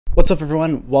What's up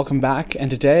everyone, welcome back,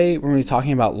 and today we're going to be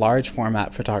talking about large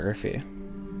format photography.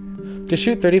 To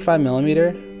shoot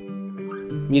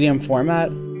 35mm, medium format,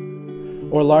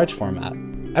 or large format,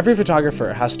 every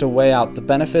photographer has to weigh out the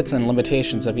benefits and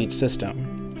limitations of each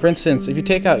system. For instance, if you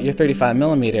take out your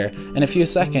 35mm, in a few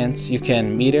seconds you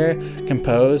can meter,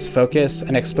 compose, focus,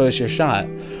 and expose your shot,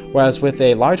 whereas with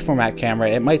a large format camera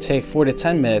it might take 4 to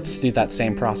 10 minutes to do that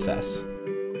same process.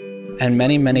 And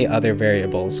many other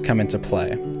variables come into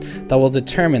play that will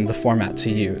determine the format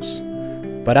to use.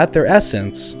 But at their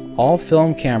essence, all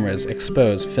film cameras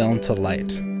expose film to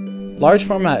light. Large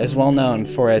format is well known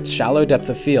for its shallow depth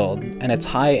of field and its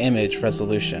high image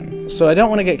resolution. So I don't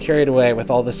want to get carried away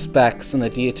with all the specs and the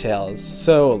details,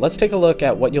 so let's take a look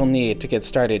at what you'll need to get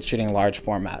started shooting large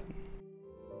format.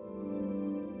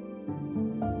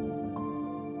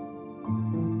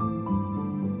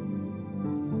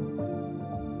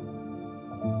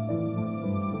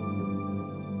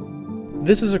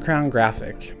 This is a Crown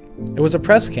Graphic. It was a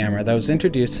press camera that was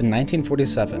introduced in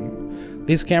 1947.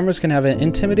 These cameras can have an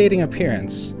intimidating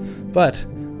appearance, but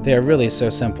they are really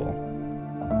so simple.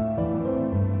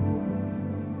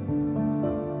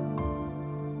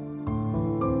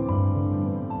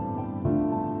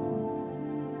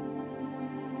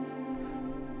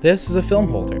 This is a film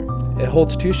holder. It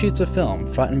holds 2 sheets of film,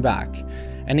 front and back,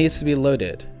 and needs to be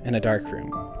loaded in a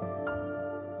darkroom.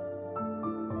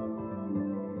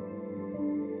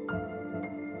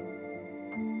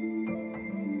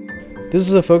 This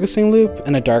is a focusing loupe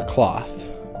and a dark cloth.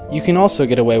 You can also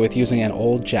get away with using an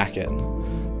old jacket.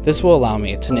 This will allow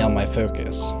me to nail my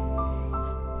focus.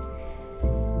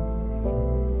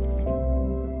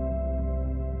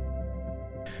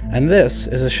 And this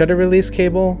is a shutter release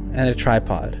cable and a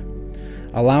tripod,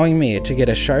 allowing me to get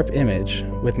a sharp image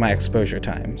with my exposure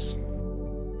times.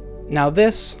 Now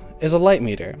this is a light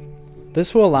meter.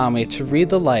 This will allow me to read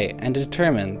the light and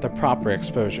determine the proper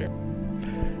exposure.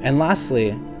 And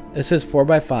lastly, this is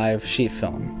 4x5 sheet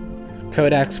film,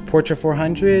 Kodak's Portra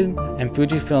 400 and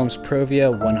Fujifilm's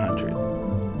Provia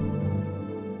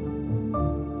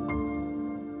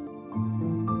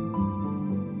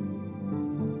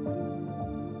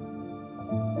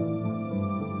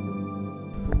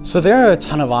So there are a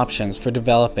ton of options for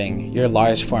developing your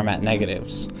large format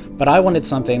negatives, but I wanted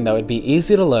something that would be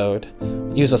easy to load,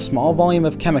 use a small volume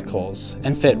of chemicals,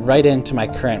 and fit right into my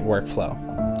current workflow.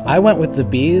 I went with the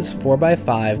Bees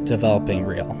 4x5 developing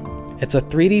reel. It's a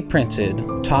 3D printed,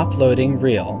 top-loading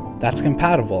reel that's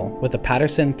compatible with the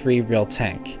Patterson 3 reel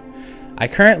tank. I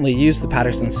currently use the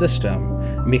Patterson system,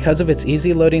 and because of its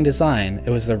easy loading design, it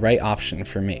was the right option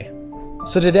for me.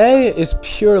 So today is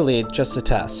purely just a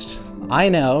test. I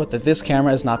know that this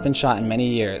camera has not been shot in many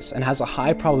years and has a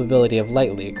high probability of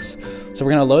light leaks, so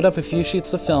we're going to load up a few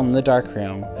sheets of film in the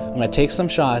darkroom. I'm going to take some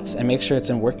shots and make sure it's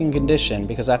in working condition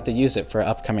because I have to use it for an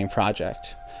upcoming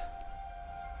project.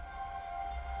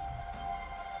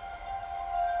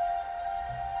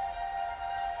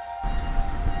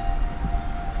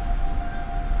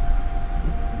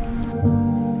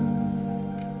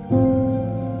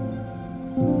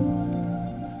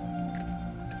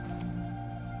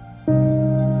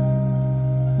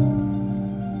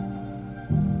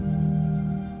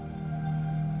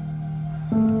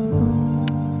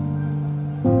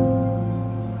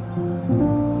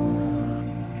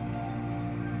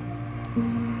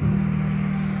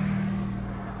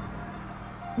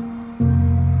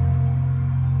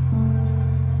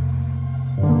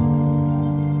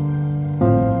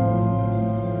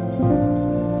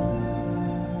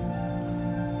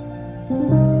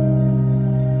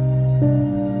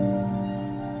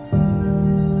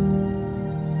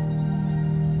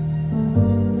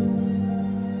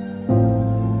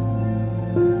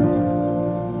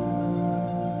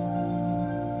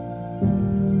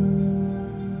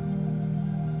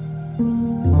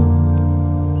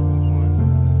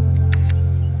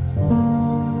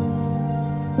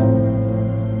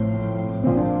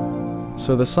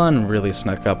 So the sun really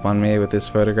snuck up on me with this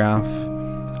photograph.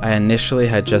 I initially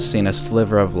had just seen a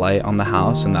sliver of light on the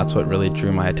house and that's what really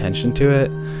drew my attention to it.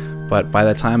 But by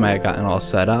the time I had gotten all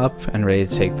set up and ready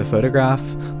to take the photograph,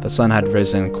 the sun had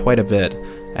risen quite a bit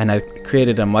and had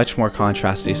created a much more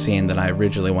contrasty scene than I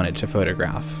originally wanted to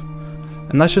photograph.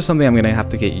 And that's just something I'm going to have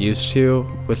to get used to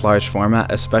with large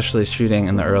format, especially shooting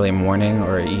in the early morning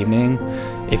or evening.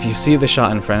 If you see the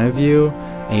shot in front of you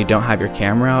and you don't have your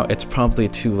camera out, it's probably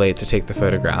too late to take the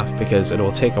photograph because it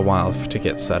will take a while to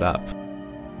get set up.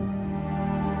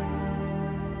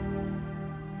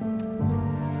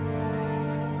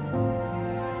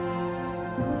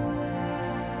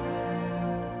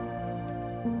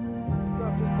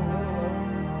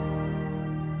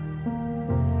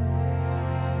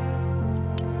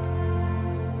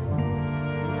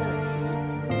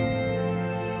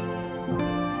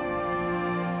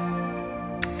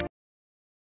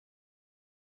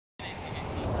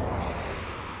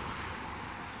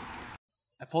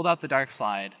 I pulled out the dark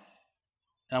slide,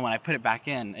 and when I put it back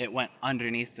in, it went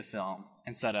underneath the film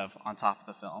instead of on top of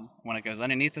the film. When it goes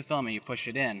underneath the film and you push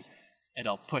it in,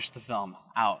 it'll push the film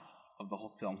out of the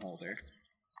whole film holder.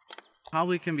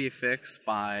 Probably can be fixed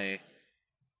by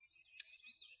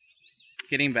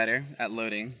getting better at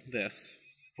loading this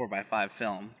 4x5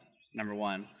 film, number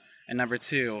one. And number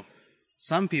two,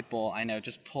 some people I know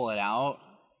just pull it out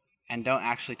and don't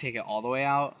actually take it all the way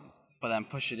out, but then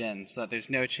push it in so that there's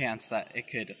no chance that it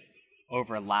could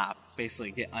overlap,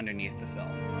 basically get underneath the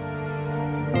film.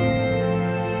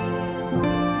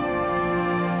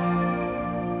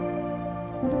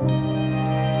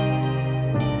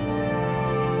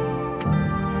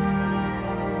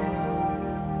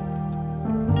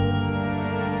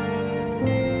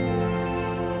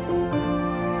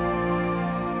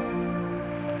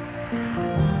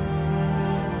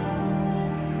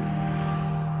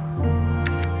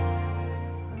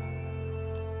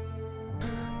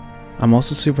 I'm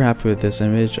also super happy with this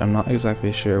image. I'm not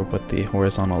exactly sure what the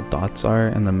horizontal dots are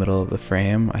in the middle of the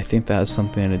frame. I think that has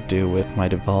something to do with my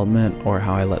development or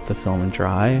how I let the film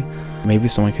dry. Maybe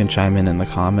someone can chime in the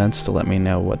comments to let me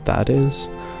know what that is.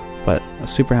 But I'm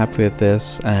super happy with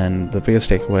this, and the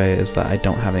biggest takeaway is that I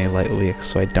don't have any light leaks,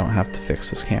 so I don't have to fix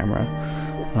this camera.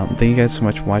 Thank you guys so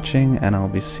much for watching, and I'll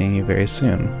be seeing you very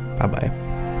soon. Bye bye.